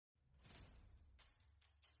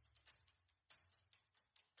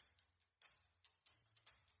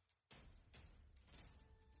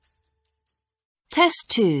Test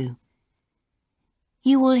 2.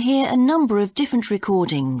 You will hear a number of different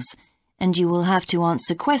recordings, and you will have to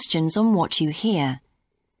answer questions on what you hear.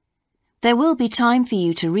 There will be time for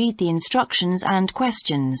you to read the instructions and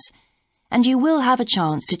questions, and you will have a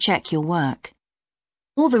chance to check your work.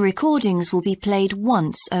 All the recordings will be played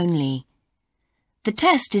once only. The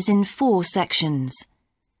test is in 4 sections.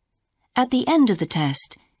 At the end of the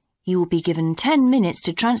test, you will be given 10 minutes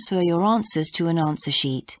to transfer your answers to an answer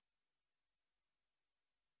sheet.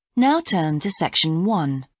 Now turn to Section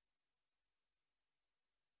 1.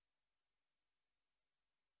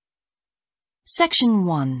 Section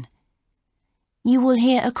 1. You will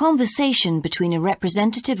hear a conversation between a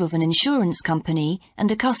representative of an insurance company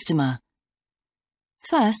and a customer.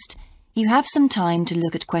 First, you have some time to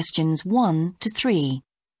look at questions 1 to 3.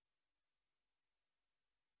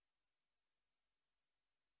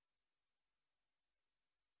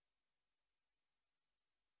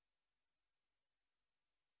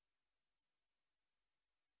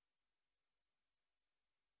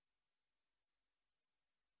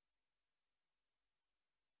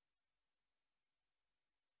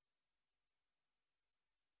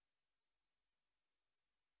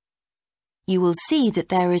 You will see that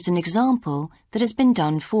there is an example that has been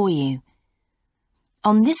done for you.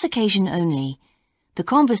 On this occasion only, the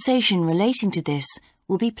conversation relating to this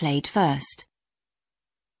will be played first.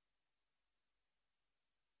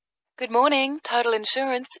 Good morning, Total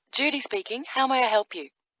Insurance. Judy speaking. How may I help you?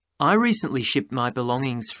 I recently shipped my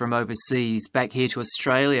belongings from overseas back here to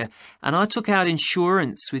Australia, and I took out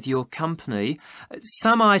insurance with your company.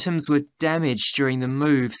 Some items were damaged during the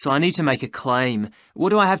move, so I need to make a claim. What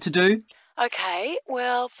do I have to do? Okay,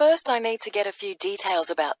 well, first I need to get a few details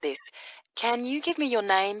about this. Can you give me your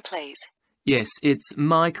name, please? Yes, it's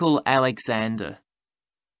Michael Alexander.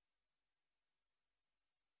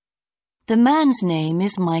 The man's name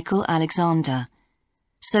is Michael Alexander,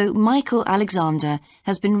 so Michael Alexander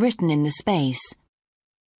has been written in the space.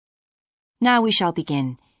 Now we shall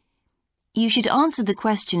begin. You should answer the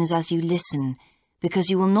questions as you listen, because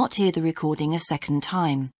you will not hear the recording a second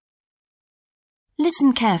time.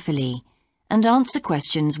 Listen carefully and answer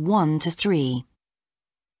questions 1 to 3.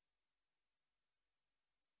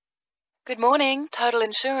 Good morning, Total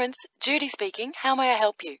Insurance. Judy speaking. How may I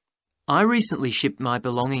help you? I recently shipped my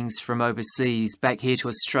belongings from overseas back here to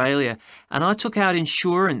Australia, and I took out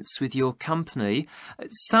insurance with your company.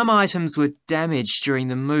 Some items were damaged during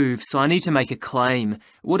the move, so I need to make a claim.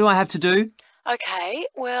 What do I have to do? Okay,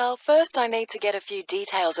 well, first I need to get a few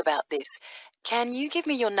details about this. Can you give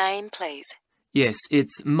me your name, please? Yes,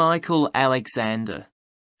 it's Michael Alexander.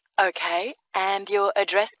 Okay, and your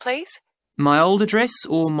address, please? My old address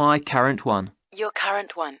or my current one? Your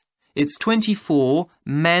current one. It's 24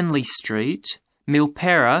 Manly Street,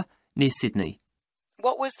 Milperra, near Sydney.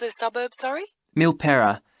 What was the suburb, sorry?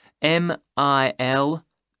 Milperra, Milperra.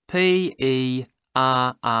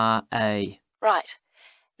 Right.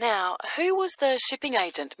 Now, who was the shipping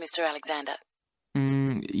agent, Mr. Alexander?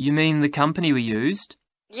 You mean the company we used?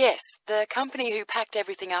 Yes, the company who packed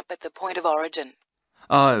everything up at the point of origin.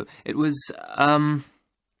 Oh, it was,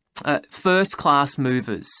 First Class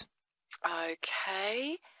Movers.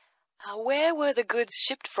 Okay. Where were the goods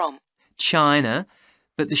shipped from? China,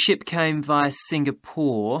 but the ship came via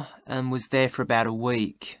Singapore and was there for about a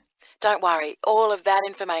week. Don't worry, all of that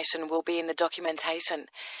information will be in the documentation.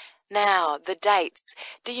 Now, the dates.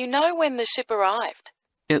 Do you know when the ship arrived?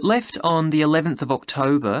 It left on the 11th of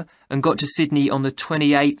October and got to Sydney on the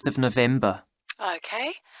 28th of November.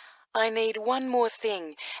 Okay. I need one more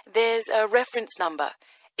thing. There's a reference number.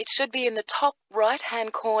 It should be in the top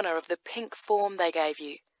right-hand corner of the pink form they gave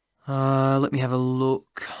you. Let me have a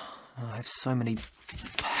look. I have so many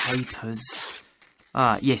papers.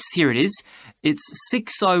 Yes, here it is. It's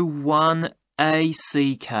 601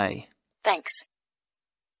 ACK. Thanks.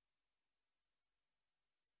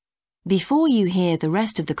 Before you hear the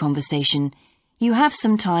rest of the conversation, you have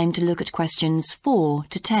some time to look at questions 4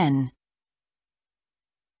 to 10.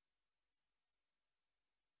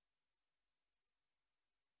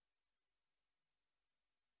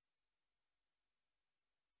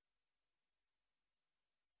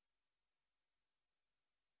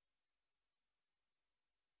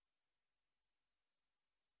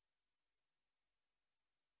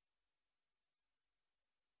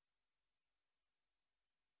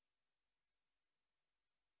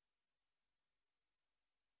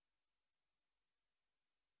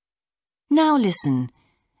 Now listen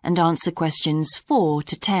and answer questions 4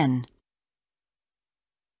 to 10.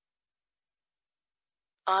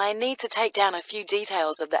 I need to take down a few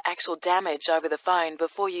details of the actual damage over the phone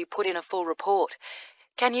before you put in a full report.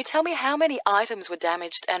 Can you tell me how many items were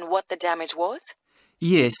damaged and what the damage was?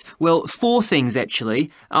 Yes, well, 4 things actually.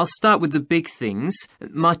 I'll start with the big things.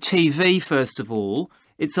 My TV, first of all.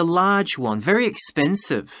 It's a large one, very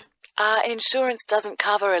expensive. Insurance doesn't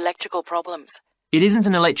cover electrical problems. It isn't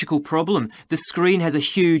an electrical problem. The screen has a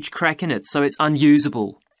huge crack in it, so it's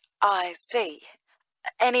unusable. I see.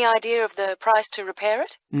 Any idea of the price to repair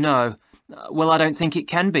it? No. Well, I don't think it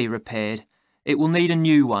can be repaired. It will need a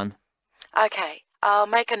new one. OK, I'll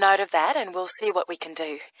make a note of that and we'll see what we can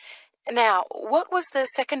do. Now, what was the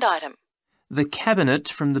second item? The cabinet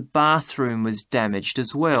from the bathroom was damaged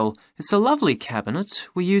as well. It's a lovely cabinet.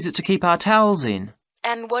 We use it to keep our towels in.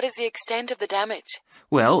 And what is the extent of the damage?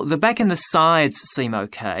 Well, the back and the sides seem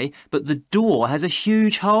okay, but the door has a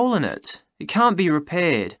huge hole in it. It can't be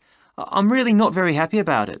repaired. I'm really not very happy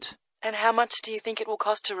about it. And how much do you think it will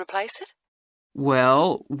cost to replace it?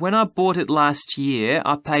 Well, when I bought it last year,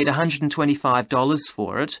 I paid $125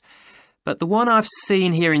 for it. But the one I've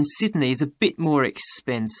seen here in Sydney is a bit more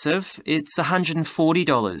expensive. It's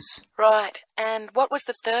 $140. Right. And what was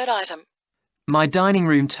the third item? My dining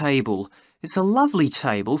room table. It's a lovely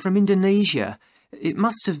table from Indonesia. It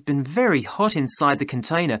must have been very hot inside the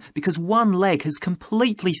container because one leg has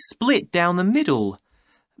completely split down the middle.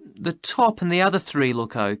 The top and the other 3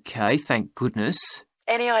 look okay, thank goodness.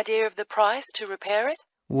 Any idea of the price to repair it?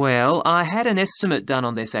 Well, I had an estimate done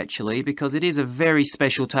on this actually because it is a very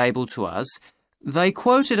special table to us. They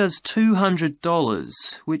quoted us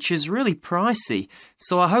 $200, which is really pricey,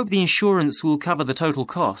 so I hope the insurance will cover the total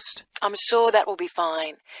cost. I'm sure that will be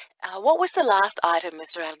fine. What was the last item,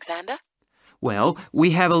 Mr. Alexander? Well,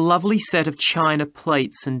 we have a lovely set of china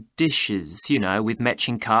plates and dishes, you know, with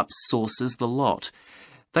matching cups, saucers, the lot.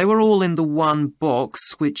 They were all in the one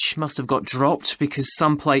box, which must have got dropped because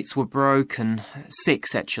some plates were broken.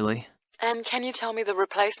 6, actually. And can you tell me the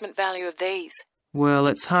replacement value of these? Well,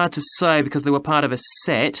 it's hard to say because they were part of a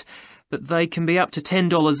set, but they can be up to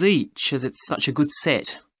 $10 each, as it's such a good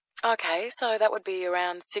set. OK, so that would be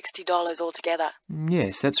around $60 altogether.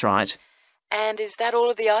 Yes, that's right. And is that all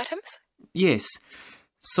of the items? Yes.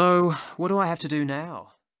 So, what do I have to do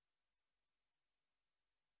now?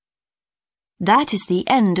 That is the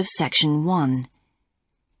end of section 1.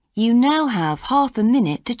 You now have half a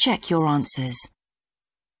minute to check your answers.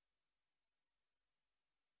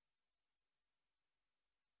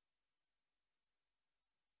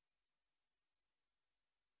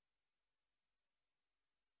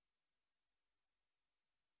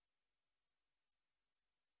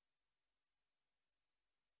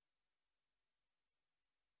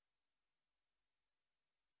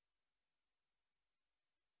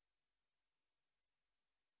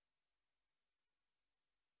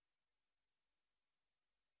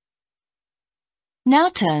 Now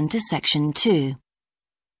turn to section 2.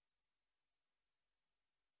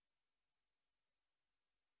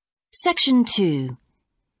 Section 2.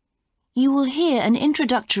 You will hear an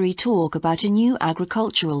introductory talk about a new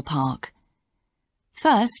agricultural park.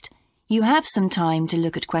 First, you have some time to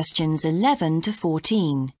look at questions 11 to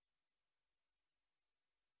 14.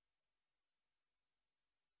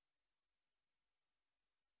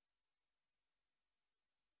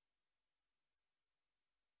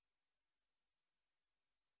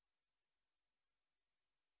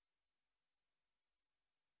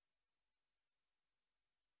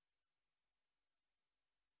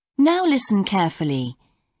 Now listen carefully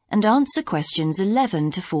and answer questions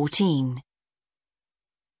 11 to 14.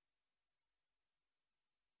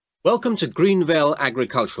 Welcome to Greenvale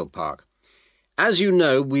Agricultural Park. As you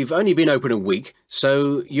know, we've only been open a week,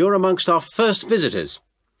 so you're amongst our first visitors.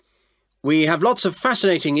 We have lots of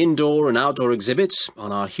fascinating indoor and outdoor exhibits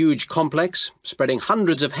on our huge complex, spreading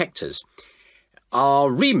hundreds of hectares.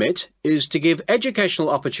 Our remit is to give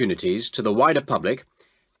educational opportunities to the wider public,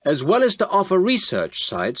 as well as to offer research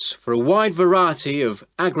sites for a wide variety of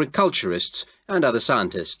agriculturists and other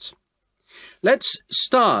scientists. Let's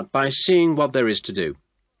start by seeing what there is to do.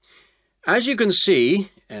 As you can see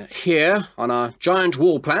here on our giant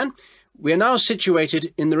wall plan, we are now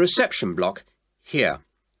situated in the reception block here.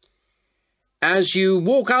 As you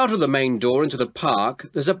walk out of the main door into the park,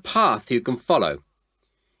 there's a path you can follow.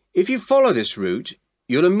 If you follow this route,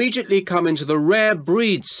 you'll immediately come into the rare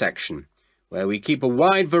breeds section, where we keep a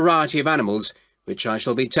wide variety of animals, which I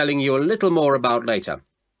shall be telling you a little more about later.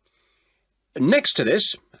 Next to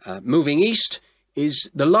this, moving east, is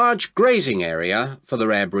the large grazing area for the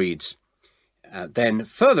rare breeds. Then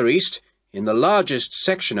further east, in the largest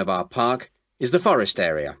section of our park, is the forest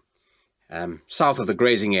area. South of the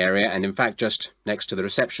grazing area, and in fact just next to the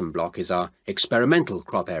reception block, is our experimental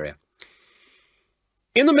crop area.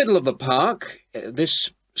 In the middle of the park, this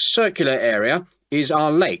circular area, is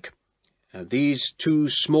our lake. These two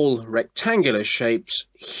small rectangular shapes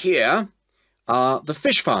here are the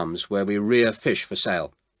fish farms where we rear fish for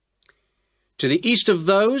sale. To the east of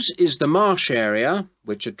those is the marsh area,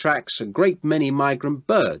 which attracts a great many migrant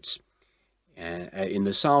birds. In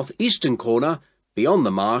the southeastern corner, beyond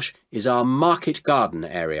the marsh, is our market garden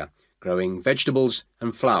area, growing vegetables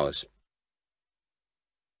and flowers.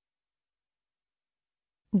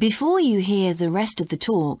 Before you hear the rest of the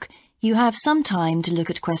talk, you have some time to look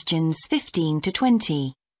at questions 15 to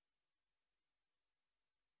 20.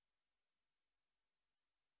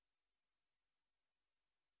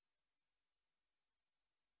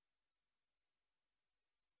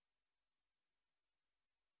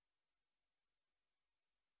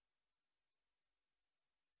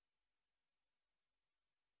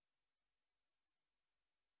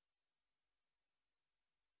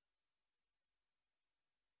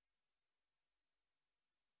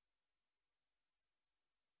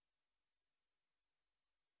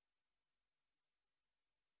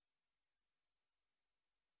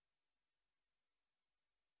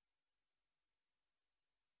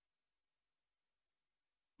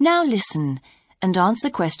 Now listen and answer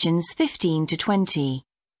questions 15 to 20.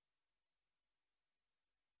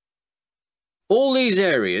 All these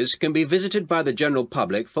areas can be visited by the general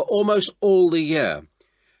public for almost all the year.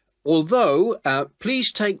 Although,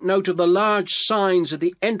 please take note of the large signs at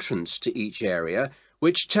the entrance to each area,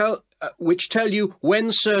 which tell you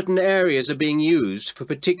when certain areas are being used for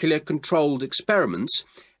particular controlled experiments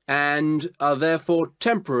and are therefore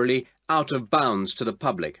temporarily out of bounds to the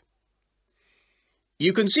public.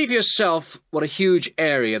 You can see for yourself what a huge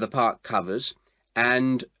area the park covers,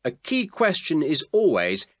 and a key question is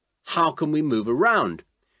always, how can we move around?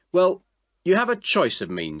 Well, you have a choice of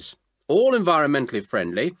means, all environmentally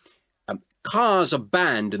friendly. Cars are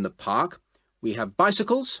banned in the park. We have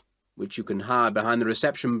bicycles, which you can hire behind the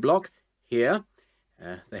reception block here.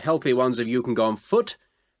 The healthy ones of you can go on foot.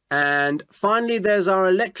 And finally, there's our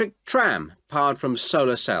electric tram, powered from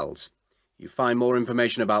solar cells. You find more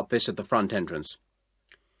information about this at the front entrance.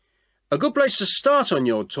 A good place to start on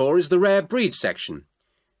your tour is the rare breed section.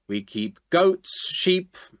 We keep goats,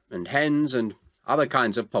 sheep and hens and other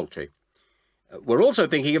kinds of poultry. We're also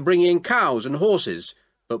thinking of bringing in cows and horses,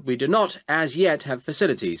 but we do not as yet have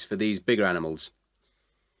facilities for these bigger animals.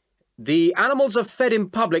 The animals are fed in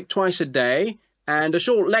public twice a day and a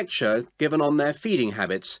short lecture given on their feeding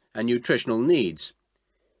habits and nutritional needs.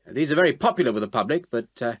 These are very popular with the public,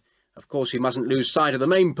 but of course we mustn't lose sight of the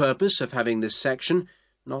main purpose of having this section,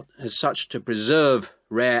 not as such to preserve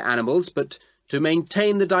rare animals, but to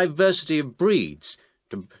maintain the diversity of breeds,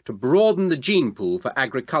 to broaden the gene pool for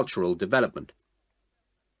agricultural development.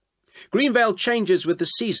 Greenvale changes with the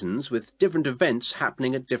seasons, with different events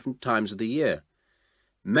happening at different times of the year.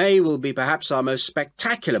 May will be perhaps our most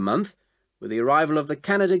spectacular month, with the arrival of the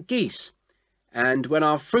Canada geese, and when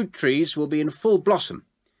our fruit trees will be in full blossom.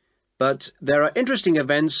 But there are interesting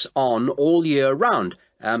events on all year round.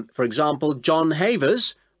 For example, John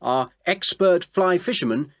Havers, our expert fly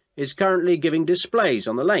fisherman, is currently giving displays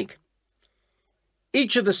on the lake.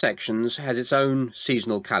 Each of the sections has its own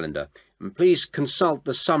seasonal calendar, and please consult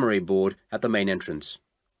the summary board at the main entrance.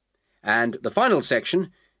 And the final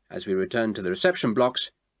section, as we return to the reception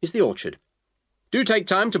blocks, is the orchard. Do take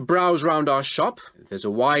time to browse round our shop. There's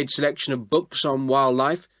a wide selection of books on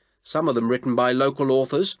wildlife, some of them written by local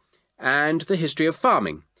authors, and the history of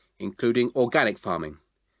farming, including organic farming,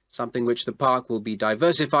 something which the park will be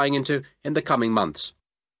diversifying into in the coming months.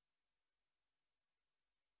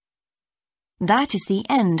 That is the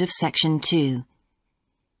end of section 2.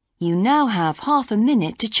 You now have half a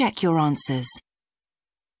minute to check your answers.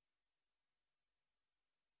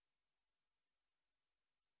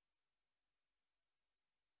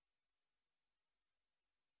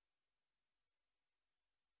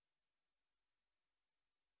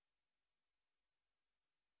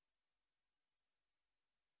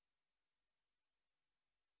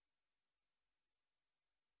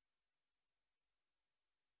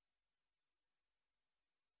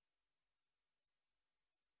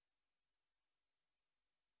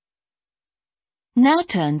 Now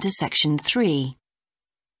turn to section 3.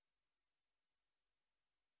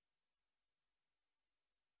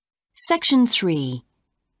 Section 3.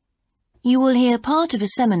 You will hear part of a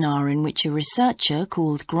seminar in which a researcher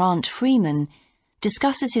called Grant Freeman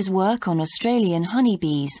discusses his work on Australian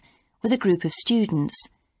honeybees with a group of students.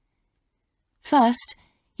 First,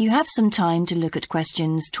 you have some time to look at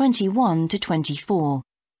questions 21 to 24.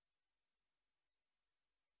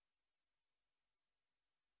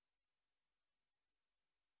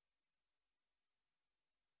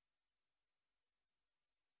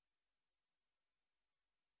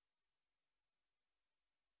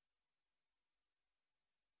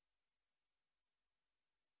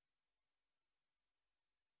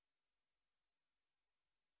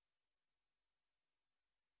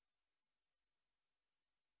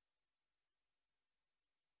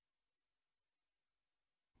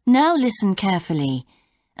 Now listen carefully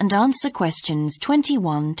and answer questions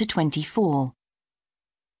 21 to 24.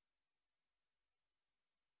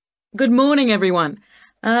 Good morning, everyone.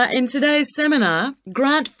 In today's seminar,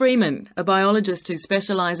 Grant Freeman, a biologist who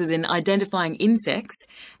specialises in identifying insects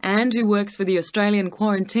and who works for the Australian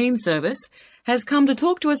Quarantine Service, has come to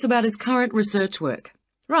talk to us about his current research work.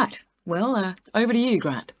 Right, well, over to you,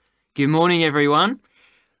 Grant. Good morning, everyone.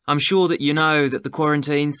 I'm sure that you know that the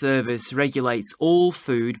Quarantine Service regulates all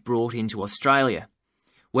food brought into Australia.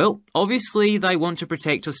 Well, obviously they want to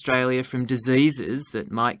protect Australia from diseases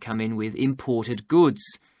that might come in with imported goods,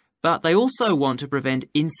 but they also want to prevent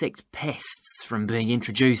insect pests from being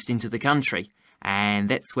introduced into the country, and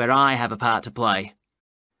that's where I have a part to play.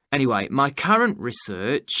 Anyway, my current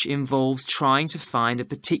research involves trying to find a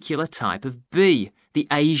particular type of bee, the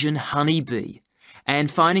Asian honeybee,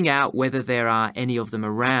 and finding out whether there are any of them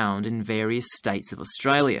around in various states of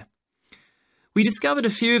Australia. We discovered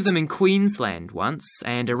a few of them in Queensland once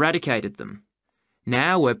and eradicated them.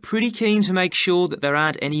 Now we're pretty keen to make sure that there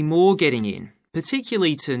aren't any more getting in,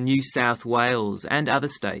 particularly to New South Wales and other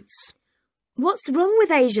states. What's wrong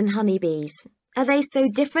with Asian honeybees? Are they so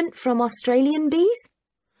different from Australian bees?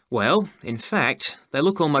 Well, in fact, they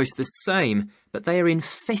look almost the same, but they are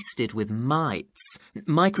infested with mites,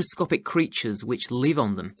 microscopic creatures which live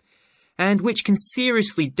on them, and which can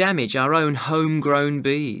seriously damage our own homegrown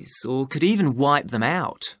bees, or could even wipe them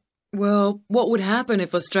out. Well, what would happen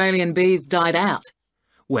if Australian bees died out?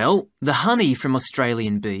 Well, the honey from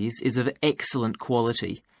Australian bees is of excellent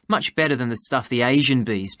quality, much better than the stuff the Asian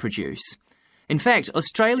bees produce. In fact,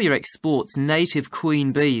 Australia exports native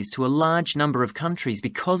queen bees to a large number of countries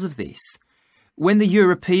because of this. When the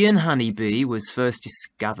European honeybee was first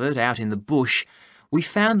discovered out in the bush, we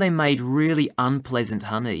found they made really unpleasant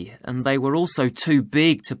honey, and they were also too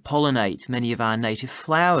big to pollinate many of our native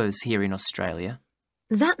flowers here in Australia.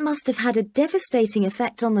 That must have had a devastating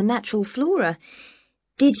effect on the natural flora.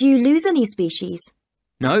 Did you lose any species?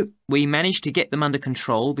 No, we managed to get them under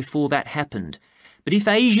control before that happened. But if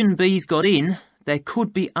Asian bees got in, there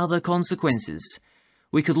could be other consequences.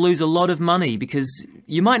 We could lose a lot of money because,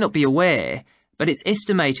 you might not be aware, but it's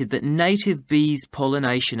estimated that native bees'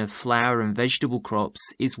 pollination of flower and vegetable crops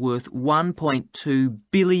is worth $1.2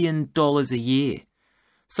 billion a year.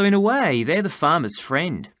 So in a way, they're the farmer's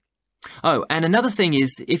friend. Oh, and another thing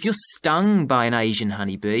is, if you're stung by an Asian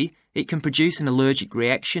honeybee, it can produce an allergic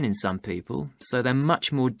reaction in some people, so they're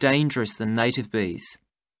much more dangerous than native bees.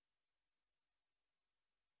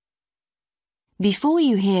 Before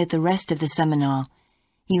you hear the rest of the seminar,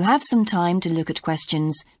 you have some time to look at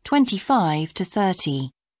questions 25 to 30.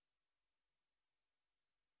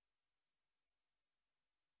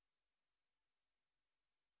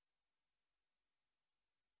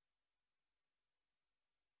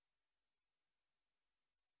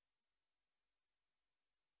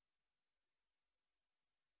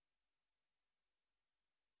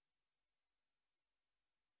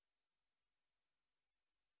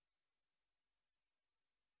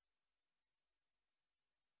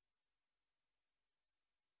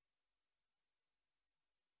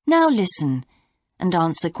 Now listen and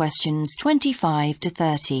answer questions 25 to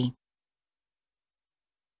 30.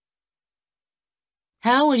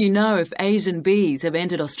 How will you know if Asian bees have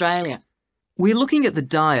entered Australia? We're looking at the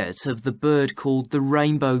diet of the bird called the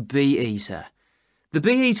rainbow bee-eater. The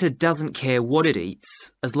bee-eater doesn't care what it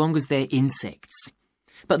eats as long as they're insects.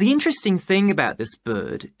 But the interesting thing about this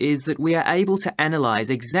bird is that we are able to analyse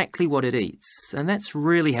exactly what it eats, and that's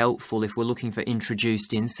really helpful if we're looking for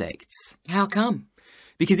introduced insects. How come?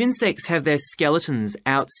 Because insects have their skeletons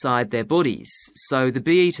outside their bodies, so the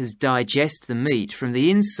bee-eaters digest the meat from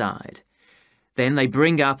the inside. Then they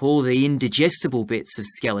bring up all the indigestible bits of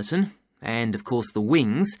skeleton, and of course the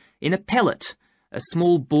wings, in a pellet, a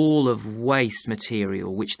small ball of waste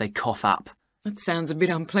material which they cough up. That sounds a bit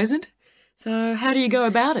unpleasant. So how do you go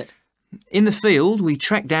about it? In the field, we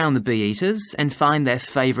track down the bee-eaters and find their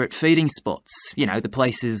favourite feeding spots, the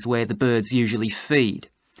places where the birds usually feed.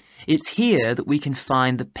 It's here that we can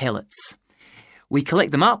find the pellets. We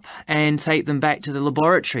collect them up and take them back to the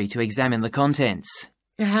laboratory to examine the contents.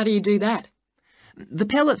 How do you do that? The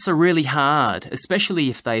pellets are really hard,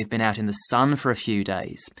 especially if they've been out in the sun for a few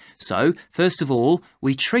days. So, first of all,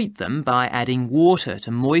 we treat them by adding water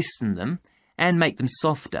to moisten them and make them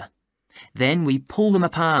softer. Then we pull them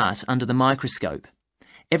apart under the microscope.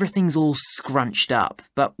 Everything's all scrunched up,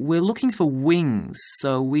 but we're looking for wings,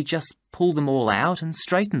 so we just pull them all out and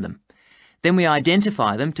straighten them. Then we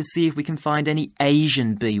identify them to see if we can find any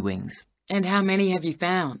Asian bee wings. And how many have you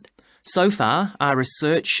found? So far, our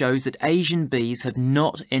research shows that Asian bees have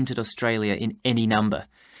not entered Australia in any number.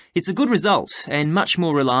 It's a good result and much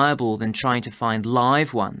more reliable than trying to find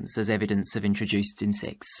live ones as evidence of introduced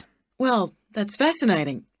insects. Well, that's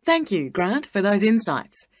fascinating. Thank you, Grant, for those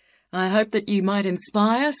insights. I hope that you might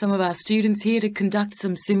inspire some of our students here to conduct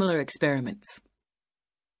some similar experiments.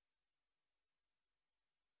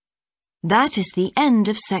 That is the end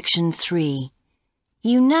of section 3.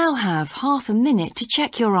 You now have half a minute to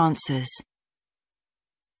check your answers.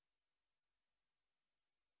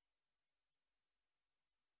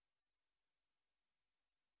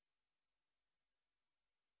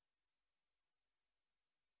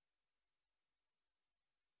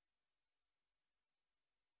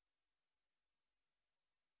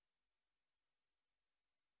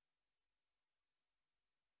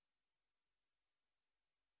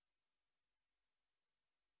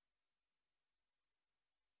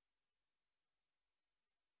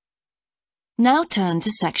 Now turn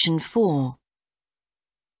to section 4.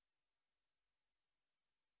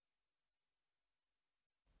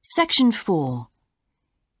 Section 4.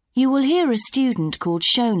 You will hear a student called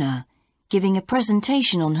Shona giving a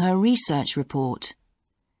presentation on her research report.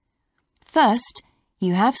 First,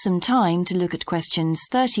 you have some time to look at questions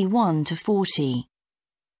 31 to 40.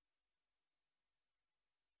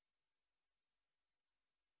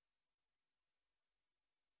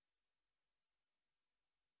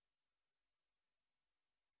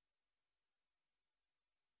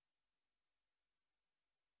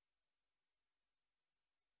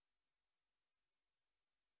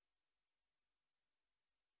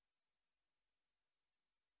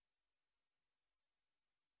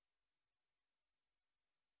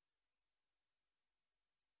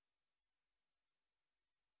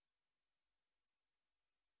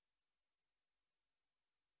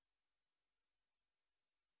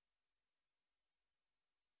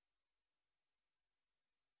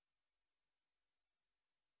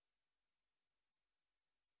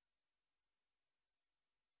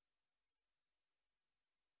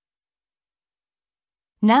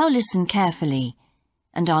 Now listen carefully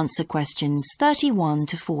and answer questions 31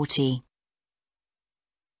 to 40.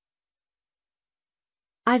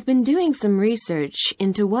 I've been doing some research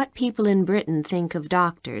into what people in Britain think of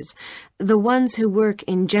doctors, the ones who work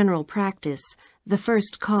in general practice, the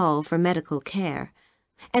first call for medical care,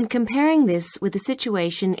 and comparing this with the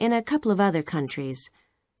situation in a couple of other countries.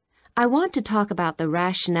 I want to talk about the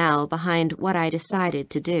rationale behind what I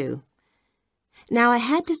decided to do. Now, I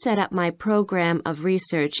had to set up my program of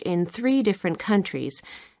research in 3 different countries,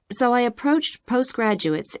 so I approached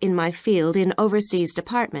postgraduates in my field in overseas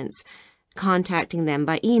departments, contacting them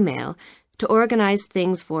by email to organize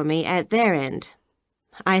things for me at their end.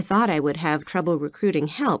 I thought I would have trouble recruiting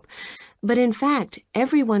help, but in fact,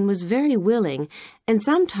 everyone was very willing, and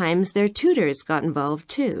sometimes their tutors got involved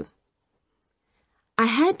too. I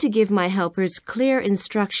had to give my helpers clear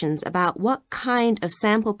instructions about what kind of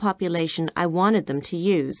sample population I wanted them to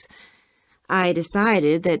use. I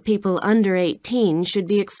decided that people under 18 should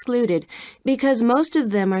be excluded because most of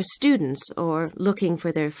them are students or looking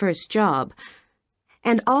for their first job.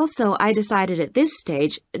 And also I decided at this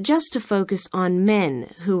stage just to focus on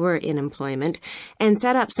men who were in employment and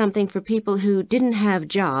set up something for people who didn't have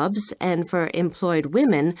jobs and for employed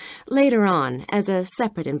women later on as a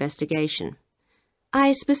separate investigation.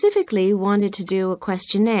 I specifically wanted to do a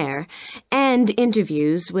questionnaire and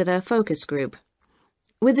interviews with a focus group.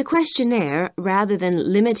 With the questionnaire, rather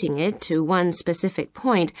than limiting it to one specific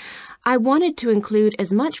point, I wanted to include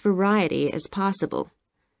as much variety as possible.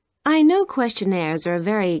 I know questionnaires are a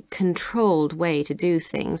very controlled way to do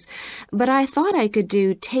things, but I thought I could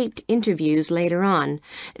do taped interviews later on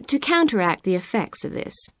to counteract the effects of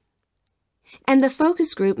this. And the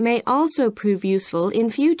focus group may also prove useful in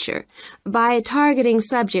future by targeting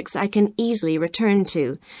subjects I can easily return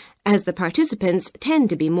to, as the participants tend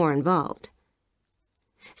to be more involved.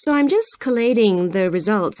 So I'm just collating the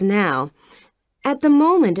results now. At the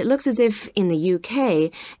moment, it looks as if in the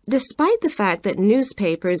UK, despite the fact that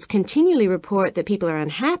newspapers continually report that people are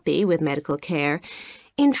unhappy with medical care,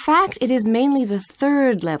 in fact, it is mainly the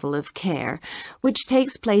 3rd level of care, which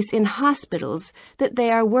takes place in hospitals, that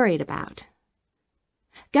they are worried about.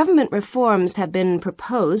 Government reforms have been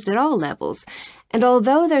proposed at all levels, and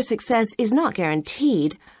although their success is not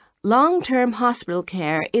guaranteed, long-term hospital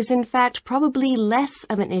care is in fact probably less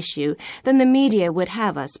of an issue than the media would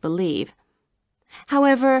have us believe.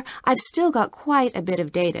 However, I've still got quite a bit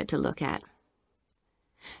of data to look at.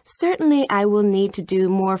 Certainly, I will need to do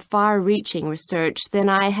more far-reaching research than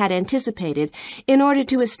I had anticipated in order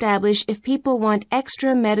to establish if people want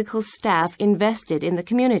extra medical staff invested in the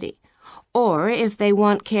community, or if they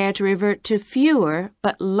want care to revert to fewer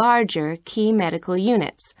but larger key medical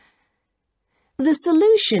units. The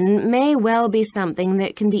solution may well be something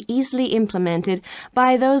that can be easily implemented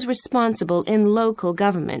by those responsible in local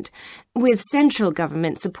government, with central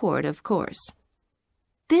government support, of course.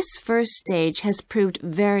 This first stage has proved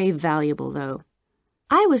very valuable, though.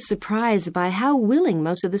 I was surprised by how willing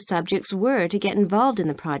most of the subjects were to get involved in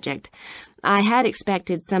the project. I had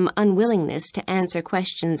expected some unwillingness to answer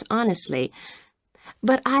questions honestly,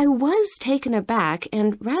 but I was taken aback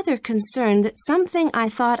and rather concerned that something I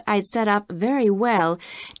thought I'd set up very well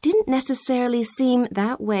didn't necessarily seem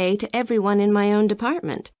that way to everyone in my own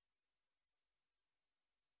department.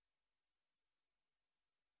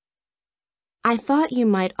 I thought you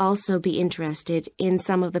might also be interested in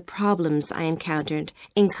some of the problems I encountered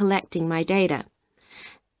in collecting my data.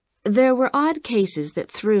 There were odd cases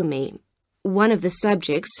that threw me. One of the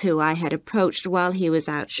subjects who I had approached while he was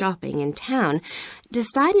out shopping in town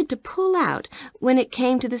decided to pull out when it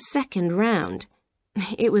came to the second round.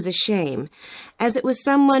 It was a shame, as it was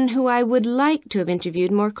someone who I would like to have interviewed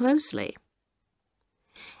more closely.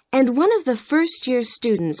 And one of the first-year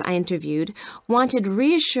students I interviewed wanted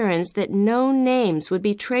reassurance that no names would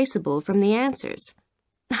be traceable from the answers.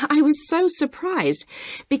 I was so surprised,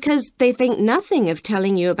 because they think nothing of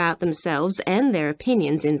telling you about themselves and their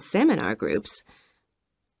opinions in seminar groups.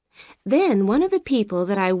 Then one of the people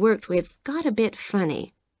that I worked with got a bit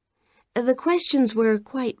funny. The questions were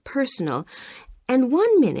quite personal, and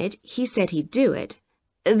one minute he said he'd do it,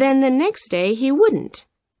 then the next day he wouldn't.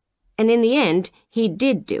 And in the end, he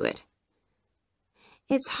did do it.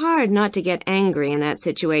 It's hard not to get angry in that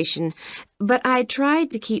situation, but I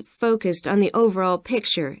tried to keep focused on the overall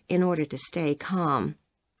picture in order to stay calm.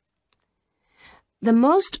 The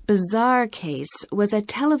most bizarre case was a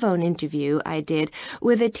telephone interview I did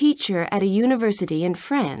with a teacher at a university in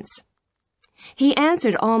France. He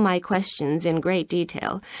answered all my questions in great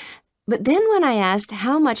detail, but then when I asked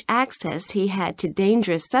how much access he had to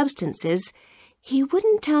dangerous substances, he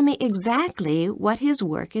wouldn't tell me exactly what his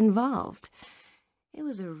work involved. It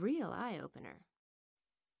was a real eye-opener.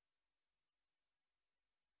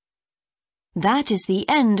 That is the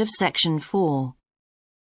end of section 4.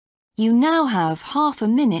 You now have half a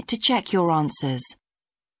minute to check your answers.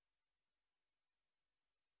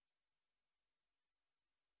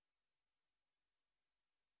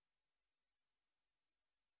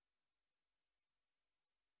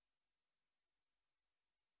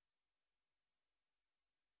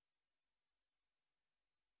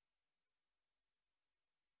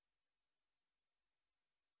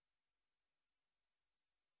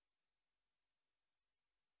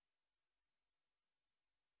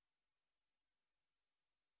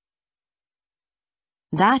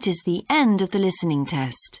 That is the end of the listening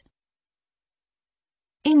test.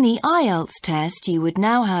 In the IELTS test, you would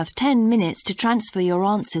now have 10 minutes to transfer your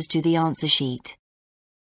answers to the answer sheet.